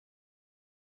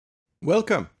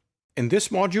Welcome. In this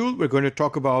module, we're going to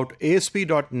talk about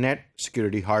ASP.NET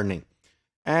security hardening.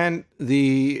 And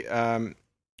the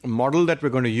model that we're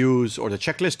going to use, or the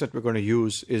checklist that we're going to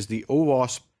use, is the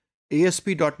OWASP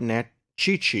ASP.NET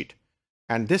cheat sheet.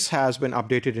 And this has been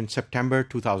updated in September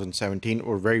 2017,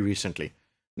 or very recently.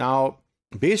 Now,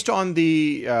 based on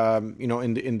the,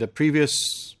 in the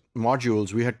previous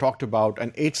modules, we had talked about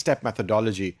an 8-step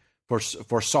methodology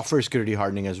for software security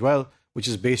hardening as well, which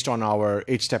is based on our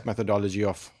 8-step methodology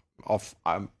of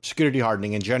security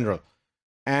hardening in general.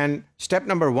 And step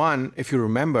number 1, if you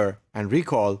remember and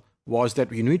recall, was that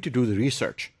we need to do the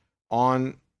research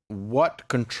on what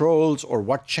controls or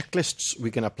what checklists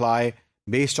we can apply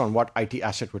based on what IT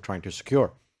asset we're trying to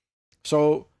secure.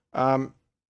 So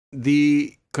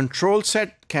the control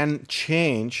set can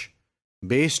change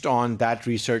based on that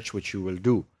research which you will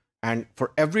do. And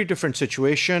for every different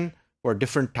situation, or a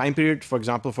different time period, for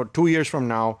example, for 2 years from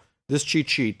now, this cheat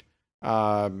sheet,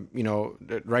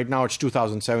 right now it's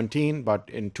 2017, but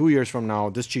in 2 years from now,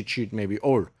 this cheat sheet may be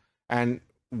old. And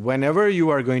whenever you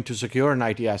are going to secure an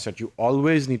IT asset, you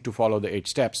always need to follow the 8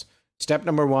 steps. Step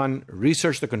number 1,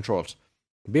 research the controls.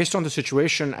 Based on the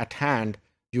situation at hand,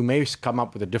 you may come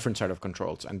up with a different set of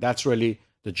controls. And that's really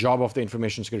the job of the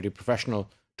information security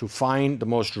professional, to find the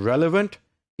most relevant,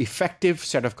 effective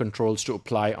set of controls to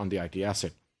apply on the IT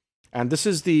asset. And this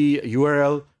is the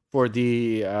URL for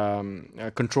the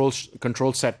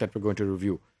control set that we're going to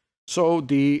review. So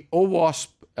the OWASP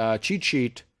cheat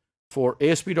sheet for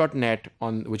ASP.NET,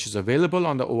 which is available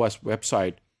on the OWASP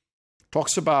website,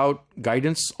 talks about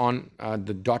guidance on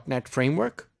the .NET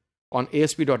framework, on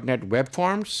ASP.NET web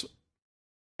forms,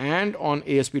 and on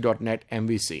ASP.NET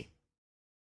MVC.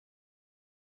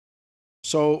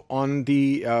 So on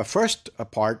the first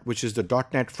part, which is the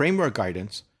 .NET framework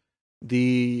guidance,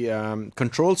 the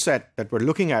control set that we're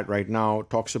looking at right now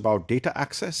talks about data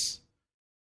access,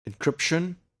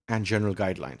 encryption, and general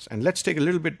guidelines. And let's take a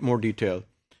little bit more detail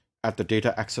at the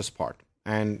data access part.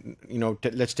 And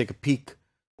let's take a peek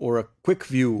or a quick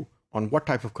view on what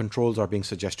type of controls are being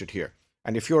suggested here.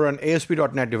 And if you're an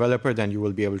ASP.NET developer, then you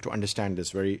will be able to understand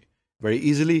this very, very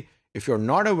easily. If you're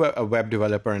not a web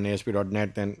developer in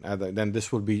ASP.NET, then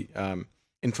this will be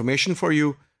information for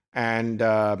you. And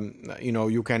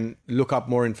you can look up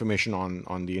more information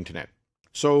on the internet.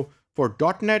 So for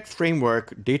 .NET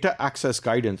Framework data access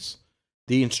guidance,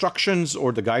 the instructions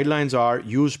or the guidelines are: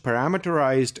 use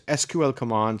parameterized SQL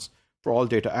commands for all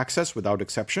data access without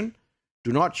exception.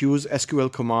 Do not use SQL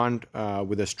command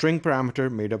with a string parameter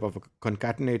made up of a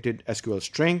concatenated SQL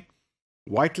string.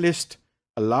 Whitelist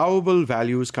allowable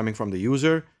values coming from the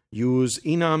user. Use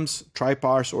enums,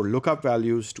 try-parse, or lookup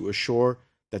values to assure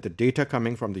that the data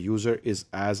coming from the user is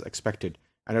as expected.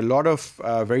 And a lot of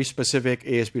very specific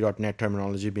ASP.NET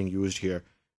terminology being used here,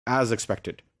 as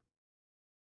expected.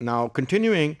 Now,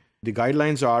 continuing, the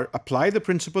guidelines are: apply the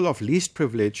principle of least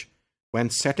privilege when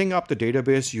setting up the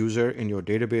database user in your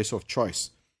database of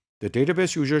choice. The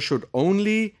database user should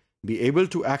only be able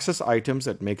to access items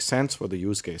that make sense for the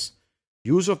use case.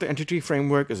 Use of the entity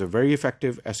framework is a very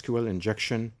effective SQL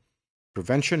injection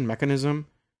prevention mechanism.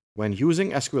 When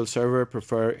using SQL Server,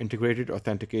 prefer integrated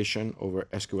authentication over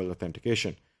SQL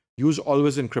authentication. Use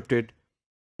always encrypted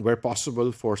where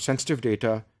possible for sensitive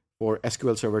data for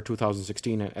SQL Server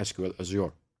 2016 and SQL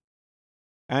Azure.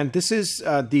 And this is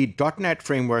the .NET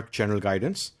Framework general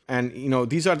guidance. And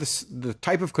these are the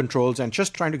type of controls, and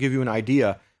just trying to give you an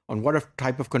idea on what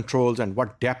type of controls and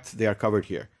what depth they are covered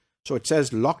here. So it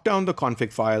says: lock down the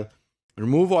config file,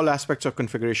 remove all aspects of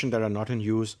configuration that are not in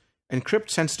use, encrypt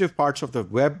sensitive parts of the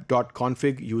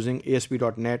web.config using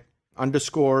ASP.NET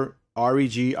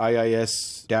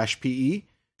 _regiis-pe.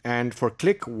 And for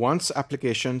click once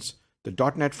applications,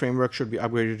 the .NET Framework should be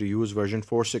upgraded to use version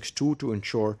 4.6.2 to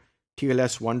ensure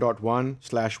TLS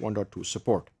 1.1/1.2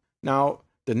 support. Now,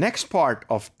 the next part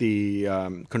of the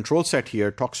control set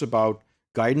here talks about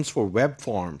guidance for web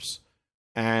forms.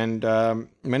 And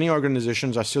many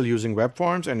organizations are still using web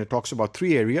forms, and it talks about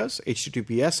 3 areas: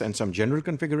 HTTPS and some general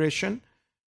configuration,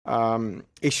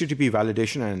 HTTP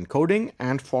validation and encoding,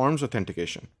 and forms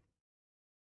authentication.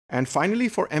 And finally,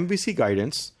 for MVC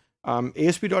guidance,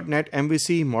 ASP.NET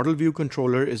MVC Model View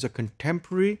Controller is a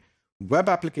contemporary web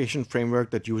application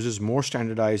framework that uses more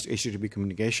standardized HTTP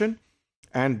communication.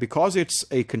 And because it's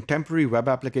a contemporary web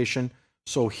application,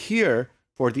 so here,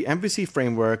 for the MVC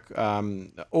framework,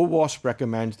 OWASP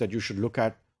recommends that you should look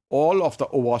at all of the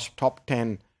OWASP top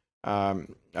 10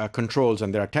 controls,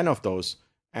 and there are 10 of those,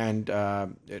 and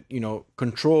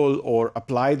control or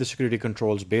apply the security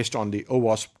controls based on the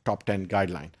OWASP top 10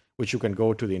 guideline, which you can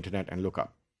go to the internet and look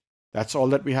up. That's all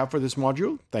that we have for this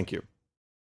module. Thank you.